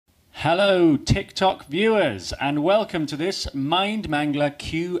Hello, TikTok viewers, and welcome to this Mind Mangler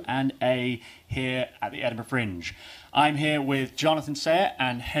Q&A here at the Edinburgh Fringe. I'm here with Jonathan Sayer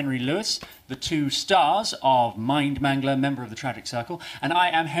and Henry Lewis, the two stars of Mind Mangler, Member of the Tragic Circle, and I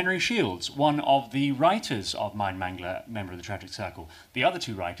am Henry Shields, one of the writers of Mind Mangler, Member of the Tragic Circle. The other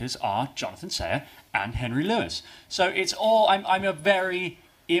two writers are Jonathan Sayer and Henry Lewis. So it's all, I'm a very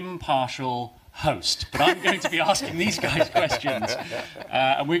impartial host, but I'm going to be asking these guys questions,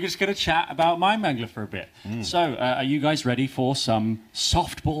 and we're just going to chat about Mind Mangler for a bit. So, are you guys ready for some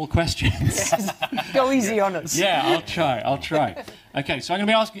softball questions? Yes. Go easy on us. Yeah, I'll try. Okay, so I'm going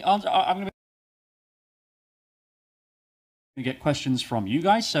to be asking. I'm going to get questions from you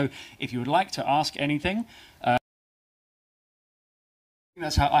guys. So, if you would like to ask anything.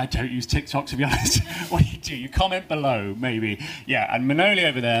 That's how I don't use TikTok, to be honest. What do? You comment below, maybe. Yeah, and Manoli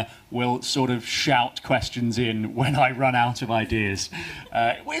over there will sort of shout questions in when I run out of ideas.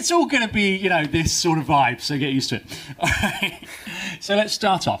 It's all going to be, you know, this sort of vibe, so get used to it. All right. So let's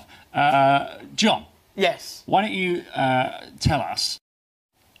start off. John. Yes. Why don't you tell us,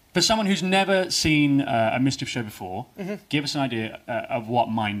 for someone who's never seen a Mischief show before, give us an idea of what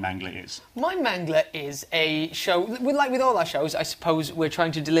Mind Mangler is. Mind Mangler is a show, like with all our shows, I suppose we're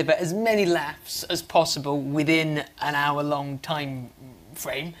trying to deliver as many laughs as possible within an hour-long time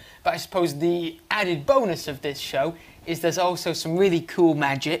frame. But I suppose the added bonus of this show is there's also some really cool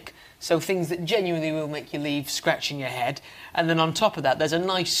magic, so things that genuinely will make you leave scratching your head. And then on top of that, there's a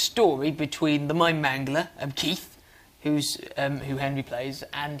nice story between the Mind Mangler, Keith, who Henry plays,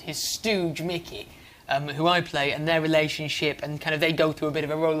 and his stooge Mickey, who I play, and their relationship, and kind of they go through a bit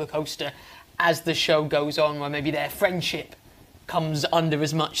of a roller coaster as the show goes on, where maybe their friendship comes under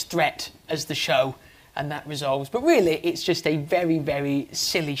as much threat as the show, and that resolves. But really, it's just a very, very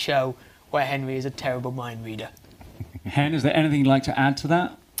silly show where Henry is a terrible mind reader. Hen, is there anything you'd like to add to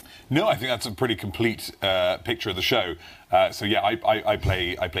that? No, I think that's a pretty complete picture of the show. So yeah, I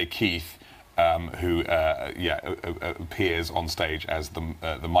play Keith. Who appears on stage as the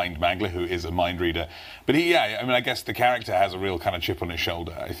Mind Mangler, who is a mind reader. But I guess the character has a real kind of chip on his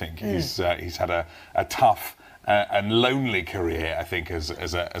shoulder. I think he's had a tough and lonely career, I think, as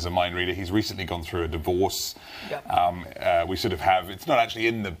a mind reader. He's recently gone through a divorce. Yep. We sort of have, it's not actually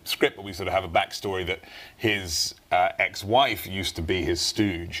in the script, but we sort of have a backstory that his ex-wife used to be his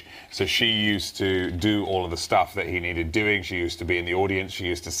stooge. So she used to do all of the stuff that he needed doing. She used to be in the audience. She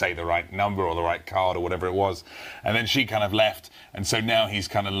used to say the right number or the right card or whatever it was. And then she kind of left. And so now he's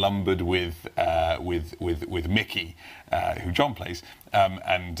kind of lumbered with Mickey, who John plays.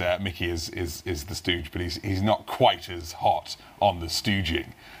 And Mickey is the stooge, but he's not quite as hot on the stooging.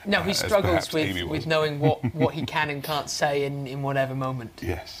 No, he struggles with knowing what he can and can't say in whatever moment.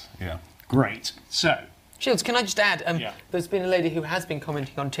 Yes, yeah. Great. So, Shields, can I just add, there's been a lady who has been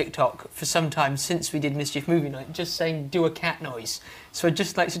commenting on TikTok for some time since we did Mischief Movie Night, just saying, do a cat noise. So I'd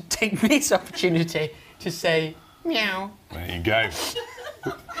just like to take this opportunity to say, meow. There you go.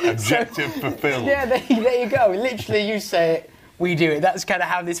 Objective fulfilled. Yeah, there you go. Literally, you say it, we do it. That's kind of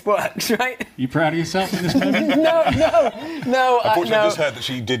how this works, right? You proud of yourself in this moment? No. Unfortunately, I just heard that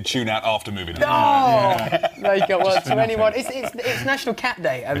she did tune out after moving. No! Yeah. There you go. Well, to anyone, it's National Cat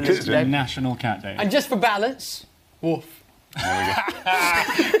Day. It's National Cat Day. And just for balance, woof. There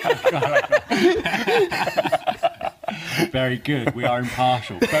we go. Very good. We are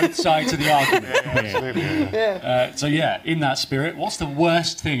impartial. Both sides of the argument. Absolutely. So yeah, in that spirit, what's the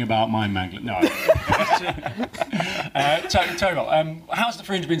worst thing about Mind Mangler? No. Total, how's the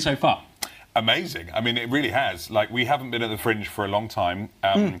Fringe been so far? Amazing. I mean, it really has. Like, we haven't been at the Fringe for a long time.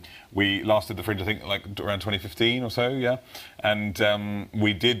 We last did the Fringe, I think, like around 2015 or so, yeah. And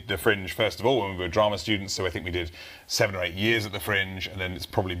we did the Fringe, first of all, when we were drama students, so I think we did 7 or 8 years at the Fringe, and then it's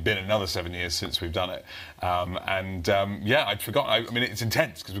probably been another 7 years since we've done it. Yeah, I'd forgotten. I mean, it's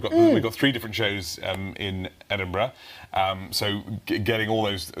intense, because we've got 3 different shows in Edinburgh. So getting all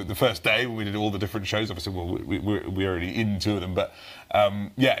those, the first day when we did all the different shows, obviously, well, we're already in 2 of them, but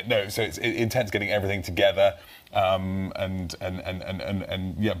yeah, no, so it's intense getting everything together, but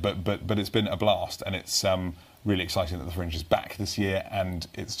it's been a blast, and it's really exciting that the Fringe is back this year, and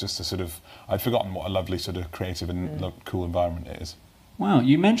it's just a sort of, I'd forgotten what a lovely sort of creative and cool environment it is. Wow,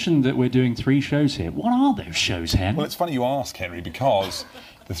 you mentioned that we're doing 3 shows here. What are those shows, Hen? Well, it's funny you ask, Henry, because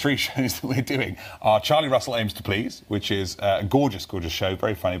the 3 shows that we're doing are Charlie Russell Aims to Please, which is a gorgeous, gorgeous show,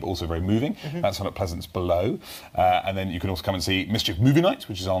 very funny but also very moving. That's on at Pleasance Below. And then you can also come and see Mischief Movie Night,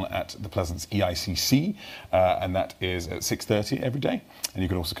 which is on at the Pleasance EICC, and that is at 6:30 every day. And you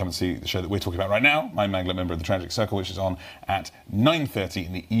can also come and see the show that we're talking about right now, Mind Mangler, Member of the Tragic Circle, which is on at 9:30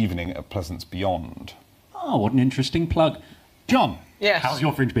 in the evening at Pleasance Beyond. Oh, what an interesting plug. John, Yes. how's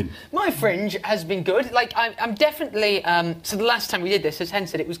your Fringe been? My Fringe has been good. Like, I'm definitely... so the last time we did this, as Hen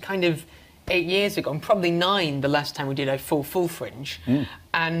said, it was kind of 8 years ago, and probably 9 the last time we did a full Fringe.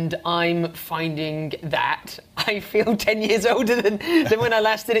 And I'm finding that I feel 10 years older than when I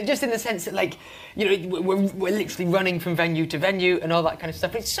last did it, just in the sense that, like, you know, we're literally running from venue to venue and all that kind of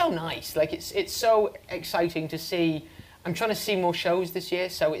stuff. It's so nice. Like, it's so exciting to see. I'm trying to see more shows this year,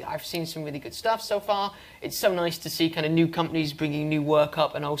 so I've seen some really good stuff so far. It's so nice to see kind of new companies bringing new work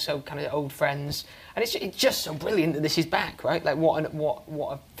up, and also kind of old friends. And it's just so brilliant that this is back, right? Like, what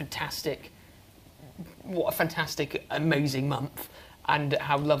a fantastic, amazing month, and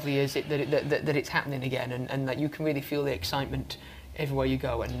how lovely is it that it's happening again, and that you can really feel the excitement everywhere you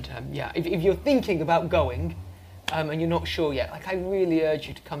go. And yeah, if you're thinking about going, and you're not sure yet, like, I really urge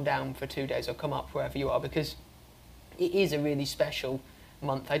you to come down for 2 days or come up wherever you are, because it is a really special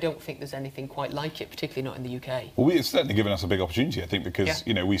month. I don't think there's anything quite like it, particularly not in the UK. Well, it's certainly given us a big opportunity, I think, because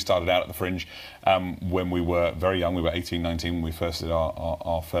you know, we started out at the Fringe when we were very young. We were 18, 19 when we first did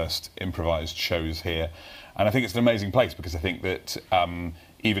our first improvised shows here, and I think it's an amazing place because I think that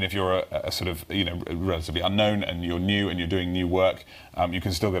even if you're a sort of, you know, relatively unknown and you're new and you're doing new work, you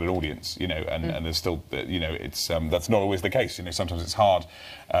can still get an audience, you know, and there's still, you know, it's that's not always the case. You know, sometimes it's hard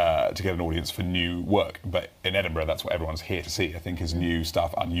to get an audience for new work, but in Edinburgh, that's what everyone's here to see, I think, is new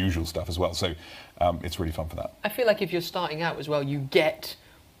stuff, unusual stuff as well. So it's really fun for that. I feel like if you're starting out as well, you get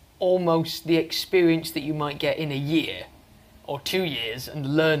almost the experience that you might get in a year or 2 years,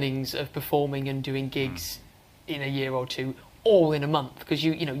 and learnings of performing and doing gigs in a year or two, all in a month, because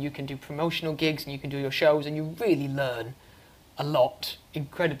you know, you can do promotional gigs and you can do your shows, and you really learn a lot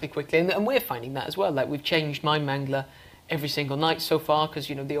incredibly quickly. And we're finding that as well. Like, we've changed Mind Mangler every single night so far, because,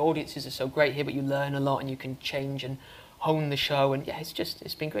 you know, the audiences are so great here, but you learn a lot and you can change and hone the show. And yeah,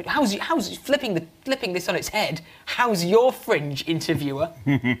 it's been great. How's flipping this on its head? How's your Fringe interviewer?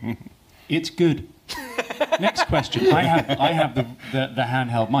 It's good. Next question. I have the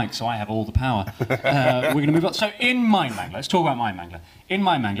handheld mic, so I have all the power. We're going to move on. So in Mind Mangler, let's talk about Mind Mangler. In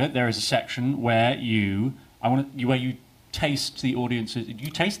Mind Mangler, there is a section where you taste the audiences.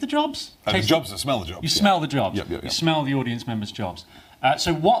 You taste the jobs? The jobs, smell the jobs. You smell the jobs. Yep. You smell the audience members' jobs.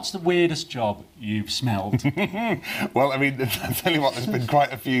 So what's the weirdest job you've smelled? Well, I mean, I'll tell you what, there's been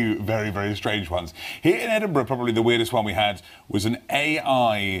quite a few very, very strange ones. Here in Edinburgh, probably the weirdest one we had was an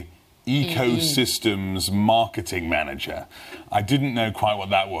AI ecosystems marketing manager. I didn't know quite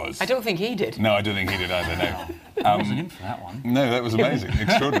what that was. I don't think he did. No, I don't think he did either, no. I wasn't in for that one. No, that was amazing,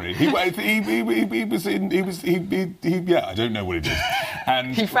 extraordinary. He yeah, I don't know what he did.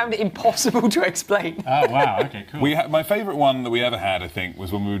 And he found it impossible to explain. Oh, wow, okay, cool. My favourite one that we ever had, I think,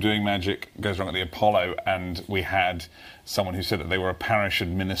 was when we were doing Magic Goes Wrong at the Apollo, and we had someone who said that they were a parish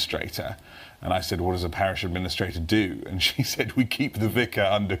administrator. And I said, what does a parish administrator do? And she said, we keep the vicar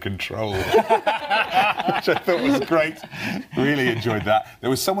under control. Which I thought was great. Really enjoyed that.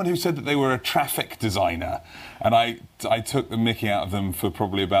 There was someone who said that they were a traffic designer. And I took the mickey out of them for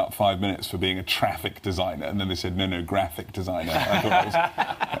probably about 5 minutes for being a traffic designer. And then they said, no, graphic designer. And I thought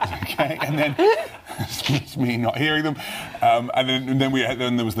that was okay. And then, it's me not hearing them. And then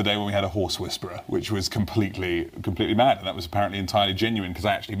there was the day when we had a horse whisperer, which was completely mad. And that was apparently entirely genuine, because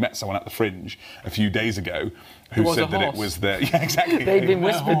I actually met someone at the Fringe a few days ago who said that it was the... Yeah, exactly. They'd been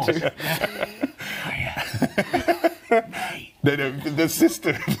whispered to. No, the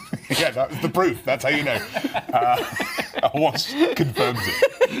sister... Yeah, that was the proof. That's how you know. A horse confirms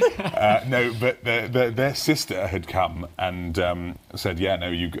it. No, but their sister had come and said, yeah, no,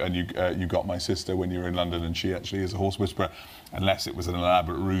 you got my sister when you were in London, and she actually is a horse whisperer. Unless it was an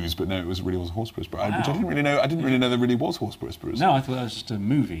elaborate ruse, but no, it really was a horse whisperer. Wow. Which I didn't really know. I didn't really know there really was horse whisperers. No, I thought that was just a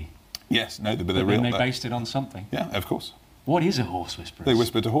movie. Yes, no, but they're But real. then they based it on something. Yeah, of course. What is a horse whisperer? They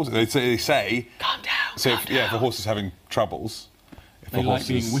whisper to horses. They say. Calm down. So if a horse is having troubles, if They a horse like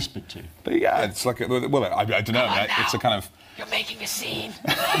being is, whispered to. But yeah, it's like I don't know. I mean, it's a kind of. You're making a scene.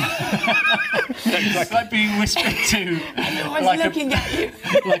 It's like being whispered to. Everyone's like looking at you.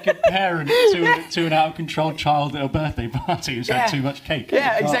 Like a parent to an out-of-control child at a birthday party who's had too much cake.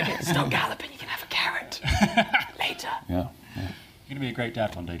 Yeah, exactly. Stop galloping, you can have a carrot. Later. Yeah. You're going to be a great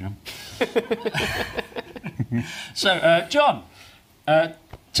dad one day, John. So, John,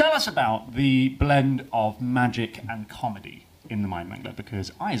 tell us about the blend of magic and comedy in the Mind Mangler, because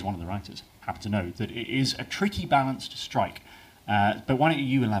I, as one of the writers, happen to know that it is a tricky balance to strike. But why don't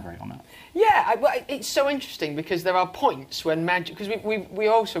you elaborate on that? Yeah, it's so interesting, because there are points when magic... Because we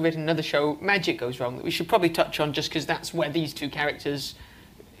also written another show, Magic Goes Wrong, that we should probably touch on, just because that's where these two characters...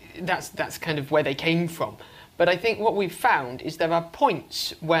 That's kind of where they came from. But I think what we've found is there are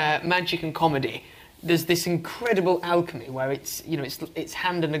points where magic and comedy there's this incredible alchemy where it's, you know, it's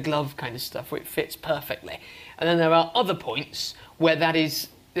hand in a glove kind of stuff where it fits perfectly, and then there are other points where that is.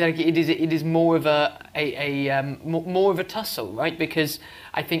 Like it is more of more of a tussle, right? Because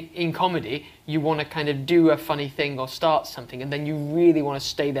I think in comedy you want to kind of do a funny thing or start something, and then you really want to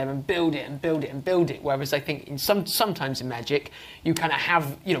stay there and build it and build it and build it. Whereas I think in sometimes in magic you kind of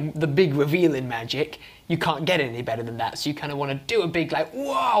have, you know, the big reveal in magic. You can't get any better than that, so you kind of want to do a big like,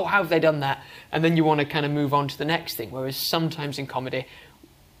 whoa, how have they done that? And then you want to kind of move on to the next thing. Whereas sometimes in comedy,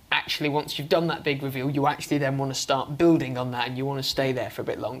 actually, once you've done that big reveal, you actually then want to start building on that, and you want to stay there for a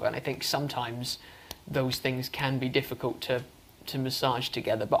bit longer. And I think sometimes those things can be difficult to massage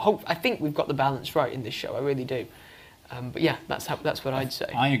together. But I think we've got the balance right in this show. I really do. But yeah, that's what I'd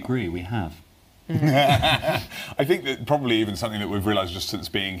say. I agree. We have. I think that probably even something that we've realised just since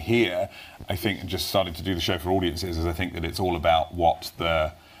being here, I think, and just started to do the show for audiences, is I think that it's all about what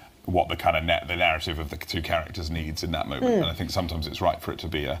the kind of the narrative of the two characters needs in that moment. And I think sometimes it's right for it to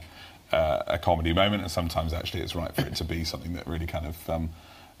be a comedy moment, and sometimes actually it's right for it to be something that really kind of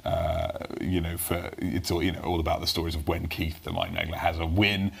it's all about the stories of when Keith, the Mind Mangler, has a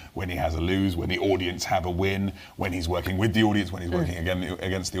win, when he has a lose, when the audience have a win, when he's working with the audience, when he's working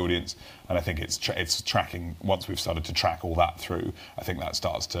against the audience. And I think it's tracking. Once we've started to track all that through, I think that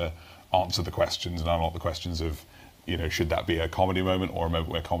starts to answer the questions and unlock the questions of, you know, should that be a comedy moment or a moment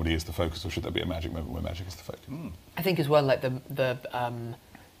where comedy is the focus, or should that be a magic moment where magic is the focus? I think as well, like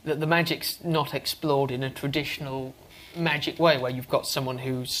the magic's not explored in a traditional magic way, where you've got someone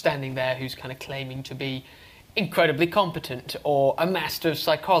who's standing there who's kind of claiming to be incredibly competent, or a master of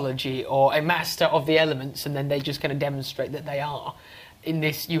psychology, or a master of the elements, and then they just kind of demonstrate that they are. In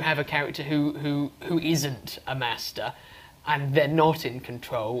this, you have a character who isn't a master, and they're not in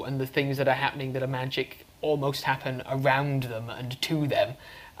control, and the things that are happening that are magic almost happen around them and to them.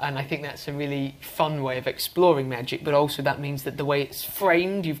 And I think that's a really fun way of exploring magic, but also that means that the way it's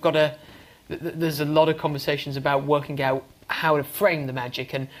framed, you've got to... There's a lot of conversations about working out how to frame the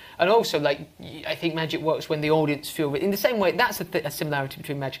magic, and also, like, I think magic works when the audience feel... In the same way, that's a similarity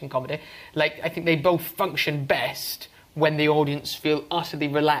between magic and comedy. Like, I think they both function best when the audience feel utterly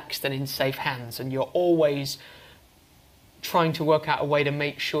relaxed and in safe hands, and you're always trying to work out a way to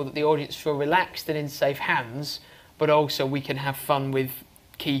make sure that the audience feel relaxed and in safe hands, but also we can have fun with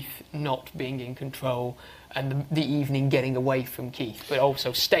Keith not being in control and the evening getting away from Keith, but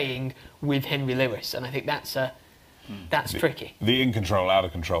also staying with Henry Lewis. And I think that's tricky. The in control, out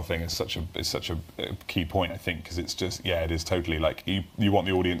of control thing is such a key point, I think, because it's just, it is totally like you want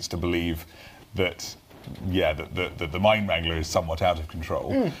the audience to believe that the Mind Mangler is somewhat out of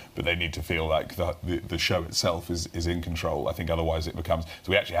control, but they need to feel like the show itself is in control. I think otherwise it becomes...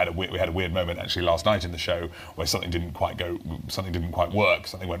 So we actually had a weird moment actually last night in the show where something didn't quite work,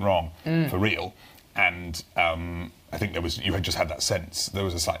 something went wrong for real, and I think you had just had that sense. There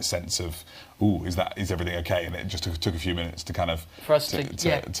was a slight sense of, is everything okay? And it just took a few minutes to kind of for us to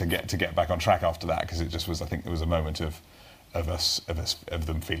get back on track after that, because it just was. I think there was a moment of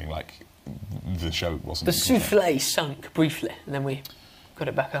them feeling like the show wasn't... The souffle sunk briefly, and then we got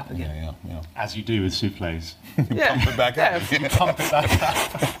it back up again. Yeah. As you do with souffles. Pump it back up. Pump it back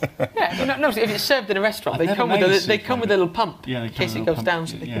up. No, if it's served in a restaurant, they come with a little pump in case it goes down.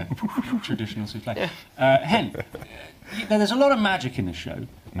 Traditional souffle. Hen, there's a lot of magic in the show,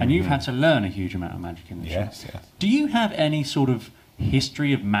 and you've had to learn a huge amount of magic in the show. Yes. Do you have any sort of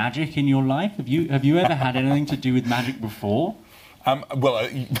history of magic in your life? Have you ever had anything to do with magic before?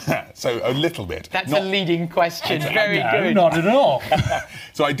 So a little bit. That's a leading question. Very good. Not at all.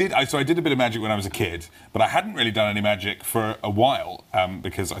 So I did a bit of magic when I was a kid, but I hadn't really done any magic for a while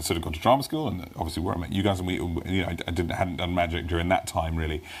because I sort of gone to drama school, and obviously where I met you guys, and I hadn't done magic during that time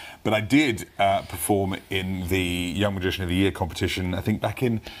really. But I did perform in the Young Magician of the Year competition. I think back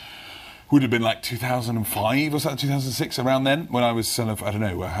in... would have been like 2005 or something, 2006, around then, when I was sort of, I don't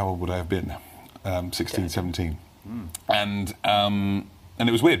know, how old would I have been? 16, 17. And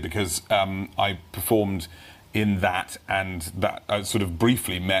it was weird because I performed in that, and that I sort of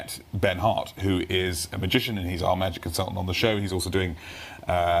briefly met Ben Hart, who is a magician, and he's our magic consultant on the show. He's also doing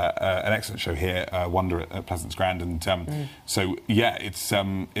an excellent show here, Wonder at Pleasance Grand, and so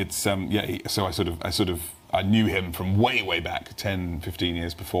I knew him from way back, 10, 15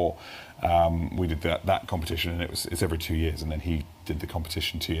 years before. We did that competition, and it's every 2 years, and then he did the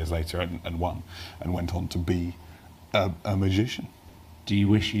competition 2 years later and won, and went on to be a magician. Do you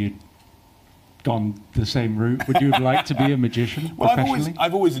wish you'd gone the same route? Would you have liked to be a magician professionally?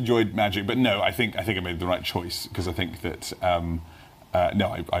 I've always enjoyed magic, but no, I think I made the right choice, because I think that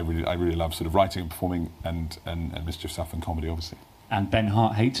I really love sort of writing and performing and mischief stuff and comedy, obviously. And Ben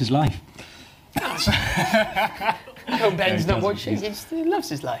Hart hates his life. I hope Ben's No, not he watching. doesn't. He loves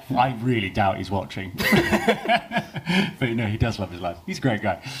his life. I really doubt he's watching. But no, he does love his life. He's a great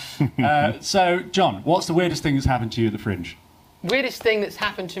guy. So, John, what's the weirdest thing that's happened to you at the Fringe? Weirdest thing that's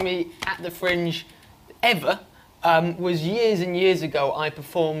happened to me at the Fringe ever was years and years ago. I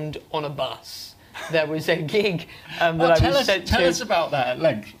performed on a bus. There was a gig that I was sent to. Tell us about that at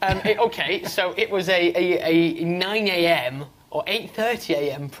length. Okay, so it was a 9 a.m. or 8:30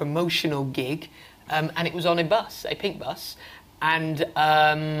 a.m. promotional gig, and it was on a bus, a pink bus, and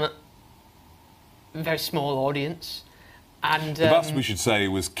a very small audience. And The bus, we should say,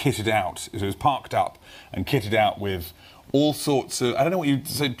 was kitted out. It was parked up and kitted out with all sorts of, I don't know what you'd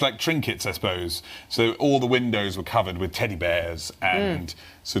say, like trinkets, I suppose. So all the windows were covered with teddy bears and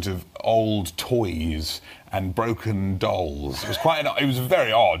sort of old toys and broken dolls. It was it was a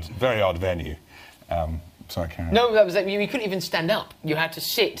very odd venue. Sorry, Karen. No, that was it. You couldn't even stand up. You had to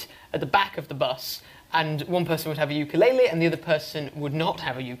sit at the back of the bus, and one person would have a ukulele, and the other person would not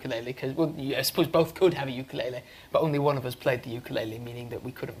have a ukulele, because, well, I suppose both could have a ukulele, but only one of us played the ukulele, meaning that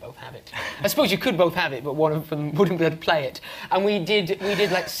we couldn't both have it. I suppose you could both have it, but one of them wouldn't be able to play it. And we did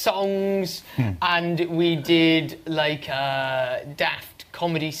like songs, and we did like daft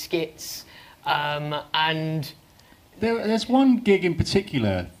comedy skits, and There's one gig in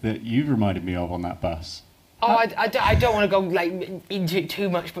particular that you reminded me of on that bus. Oh, I don't want to go like into it too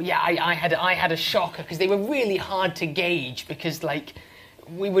much, but yeah, I had a shocker because they were really hard to gauge because like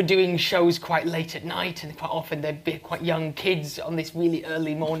we were doing shows quite late at night and quite often there'd be quite young kids on this really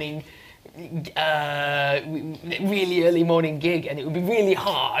early morning gig, and it would be really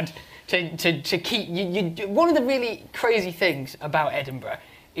hard to keep. One of the really crazy things about Edinburgh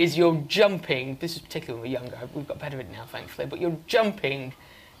is you're jumping. This is particularly when we're younger. We've got better at it now, thankfully, but you're jumping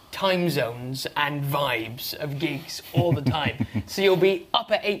time zones and vibes of gigs all the time. So you'll be up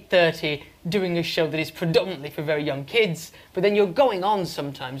at 8:30 doing a show that is predominantly for very young kids, but then you're going on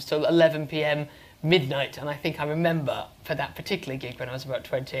sometimes till 11 p.m, midnight. And I think I remember for that particular gig when I was about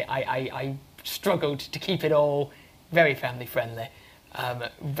 20, I struggled to keep it all very family friendly,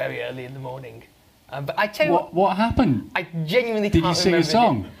 very early in the morning. But I tell you what happened? I genuinely Did can't you sing a remember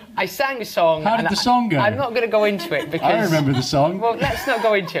song? I sang a song. How did the song go? I'm not going to go into it because I remember the song. Well, let's not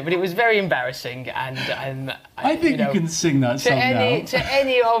go into it. But it was very embarrassing, and I think you can sing that song now. To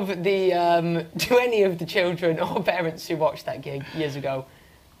any of the children or parents who watched that gig years ago,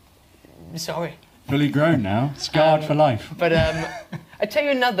 sorry. Fully grown now, scarred for life. But I tell you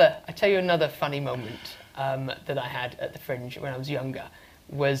another funny moment that I had at the Fringe when I was younger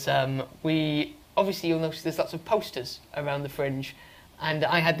was we. Obviously, you'll notice there's lots of posters around the Fringe, and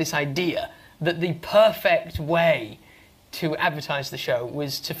I had this idea that the perfect way to advertise the show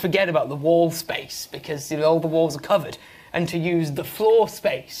was to forget about the wall space, because all the walls are covered, and to use the floor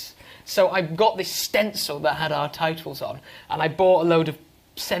space. So I got this stencil that had our titles on, and I bought a load of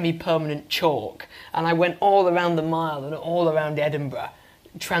semi-permanent chalk, and I went all around the Mile and all around Edinburgh,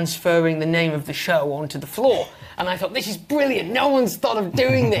 transferring the name of the show onto the floor. And I thought, this is brilliant, no one's thought of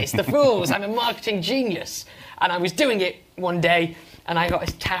doing this, the fools, I'm a marketing genius. And I was doing it one day, and I got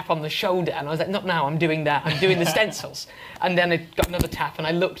a tap on the shoulder, and I was like, not now, I'm doing that, I'm doing the stencils. And then I got another tap, and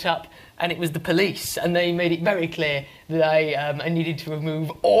I looked up, and it was the police, and they made it very clear that I needed to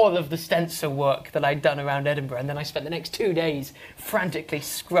remove all of the stencil work that I'd done around Edinburgh. And then I spent the next 2 days frantically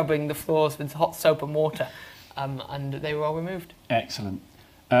scrubbing the floors with hot soap and water, and they were all removed. Excellent.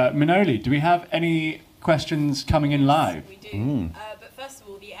 Manoli, do we have any questions coming in live? We do. But first of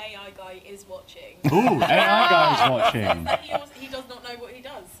all, the AI guy is watching. Ooh, AI guy's watching. He does not know what he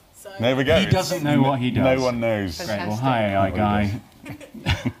does. So. There we go. He doesn't know what he does. No one knows. Great. Well, hi, AI guy.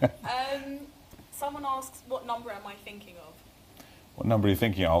 Someone asks, what number am I thinking of? What number are you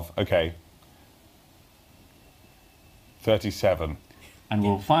thinking of? Okay. 37. And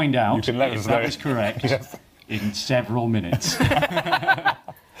we'll find out You can let if us that know. is correct Yes. in several minutes.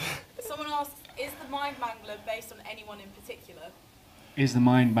 Someone asks, is the Mind Mangler based on anyone in particular? Is the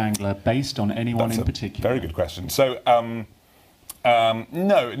Mind Mangler based on anyone That's in a particular? very good question. So,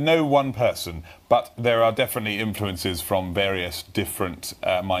 no one person, but there are definitely influences from various different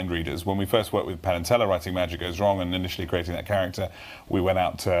mind readers. When we first worked with Penn and Teller writing Magic Goes Wrong and initially creating that character, we went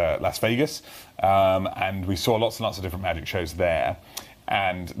out to Las Vegas and we saw lots and lots of different magic shows there.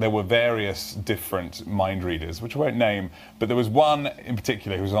 And there were various different mind readers, which I won't name, but there was one in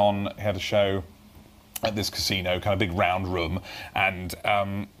particular who had a show at this casino, kind of big round room, and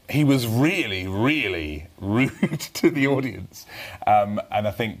he was really, really rude to the audience. And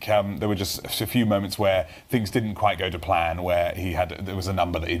I think there were just a few moments where things didn't quite go to plan, where there was a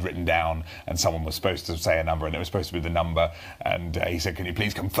number that he'd written down and someone was supposed to say a number and it was supposed to be the number. And he said, "Can you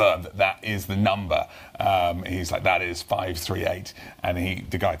please confirm that that is the number?" He's like, "That is 538." And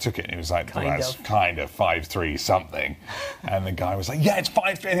the guy took it and he was like, "Well, that's kind of 53 something." And the guy was like, "Yeah, it's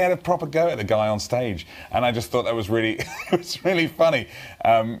 53." And he had a proper go at the guy on stage. And I just thought that was really, it was really funny.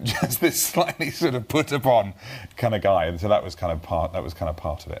 Just this slightly sort of put upon kind of guy. And so that was kind of part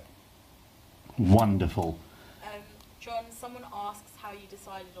of it. Wonderful. John, someone asks how you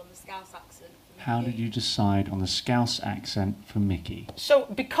decided on the Scouse accent for Mickey. How did you decide on the Scouse accent for Mickey? So,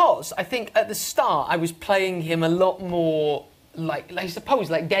 because I think at the start I was playing him a lot more like I suppose,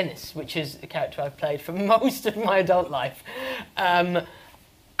 like Dennis, which is the character I've played for most of my adult life.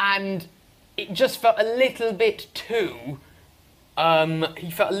 And it just felt a little bit too...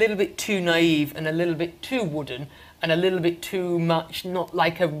 he felt a little bit too naive and a little bit too wooden and a little bit too much not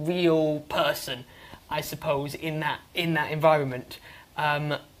like a real person, I suppose, in that environment.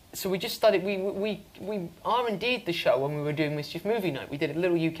 So we just started. We R&D'd the show when we were doing Mischief Movie Night. We did a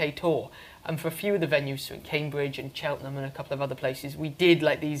little UK tour, and for a few of the venues, so in Cambridge and Cheltenham and a couple of other places, we did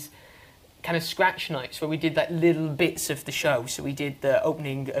like these kind of scratch nights where we did like little bits of the show. So we did the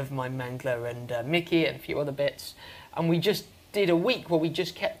opening of My Mangler and Mickey and a few other bits, and we just did a week where we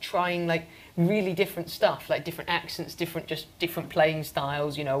just kept trying like really different stuff, like different accents, different playing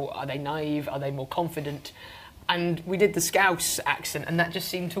styles. You know, are they naive? Are they more confident? And we did the Scouse accent, and that just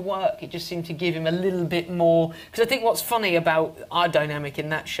seemed to work. It just seemed to give him a little bit more... Because I think what's funny about our dynamic in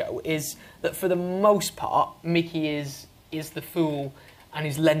that show is that for the most part, Mickey is the fool and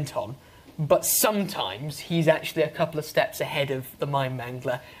is lent on. But sometimes he's actually a couple of steps ahead of the Mind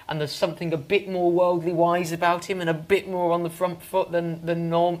Mangler, and there's something a bit more worldly wise about him and a bit more on the front foot than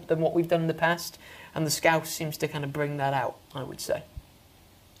what we've done in the past. And the Scouse seems to kind of bring that out, I would say.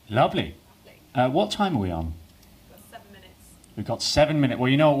 Lovely. What time are we on? 7 minutes. We've got 7 minutes. Well,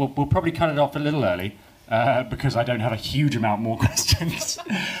 you know what, we'll probably cut it off a little early because I don't have a huge amount more questions.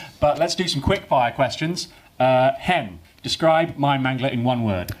 But let's do some quick fire questions. Hen, describe Mind Mangler in one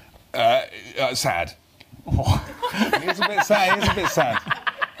word. Sad. Oh. He's a bit sad. He's a bit sad.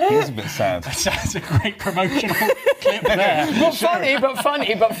 He's a bit sad. That's a great promotional clip there. But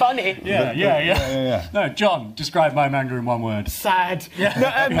funny. Yeah. No, John, describe My Mangler in one word. Sad. Yeah.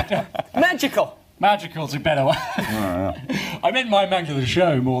 No, magical. Magical's a better one. I meant My Mangler the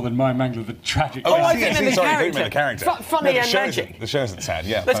show more than My Mangler the tragic. Oh, I see, think sorry, the you meant the character. Funny and magic. The show isn't sad,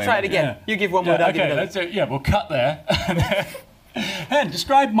 yeah. Let's try it again. Yeah. You give one word, I'll give okay, another. we'll cut there. Hen,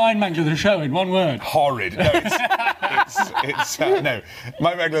 describe Mind Mangler the show in one word. Horrid. No, it's no.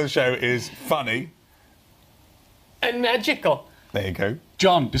 My Mangler the show is funny. And magical. There you go.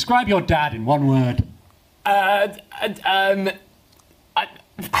 John, describe your dad in one word. I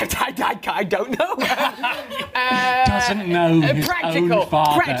don't know. Doesn't know his own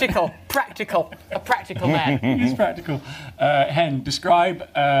father. Practical. A practical man. He's practical. Hen, describe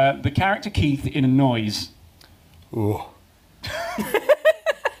the character Keith in a noise. Ooh.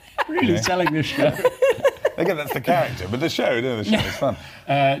 Really selling this show. Again, that's the character, but the show is fun.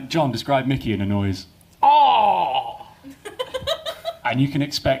 John, describe Mickey in a noise. Oh! And you can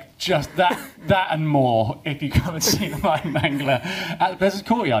expect just that and more if you come and see the Mind Mangler at the Pleasance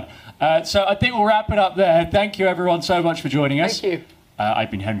Courtyard. So I think we'll wrap it up there. Thank you, everyone, so much for joining us. Thank you.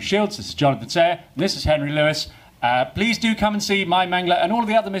 I've been Henry Shields. This is Jonathan Sayre. And this is Henry Lewis. Please do come and see My Mangler and all of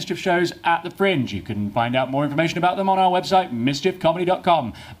the other Mischief shows at the Fringe. You can find out more information about them on our website,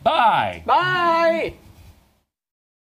 mischiefcomedy.com. Bye! Bye!